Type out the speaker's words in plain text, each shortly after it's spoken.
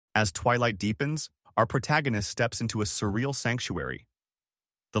As twilight deepens, our protagonist steps into a surreal sanctuary.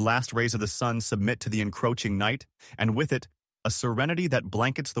 The last rays of the sun submit to the encroaching night, and with it, a serenity that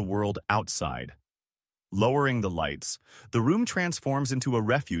blankets the world outside. Lowering the lights, the room transforms into a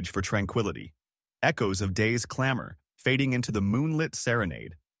refuge for tranquility. Echoes of day's clamor fading into the moonlit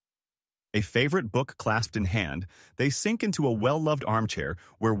serenade. A favorite book clasped in hand, they sink into a well-loved armchair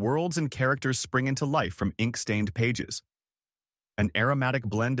where worlds and characters spring into life from ink-stained pages. An aromatic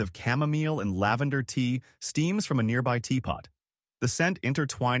blend of chamomile and lavender tea steams from a nearby teapot, the scent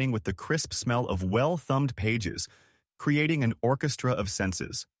intertwining with the crisp smell of well-thumbed pages, creating an orchestra of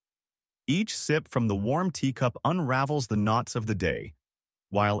senses. Each sip from the warm teacup unravels the knots of the day,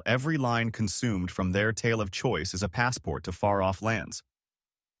 while every line consumed from their tale of choice is a passport to far-off lands.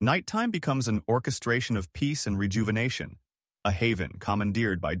 Nighttime becomes an orchestration of peace and rejuvenation, a haven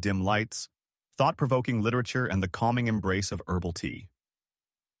commandeered by dim lights, thought-provoking literature, and the calming embrace of herbal tea.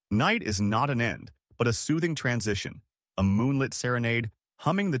 Night is not an end, but a soothing transition, a moonlit serenade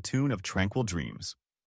humming the tune of tranquil dreams.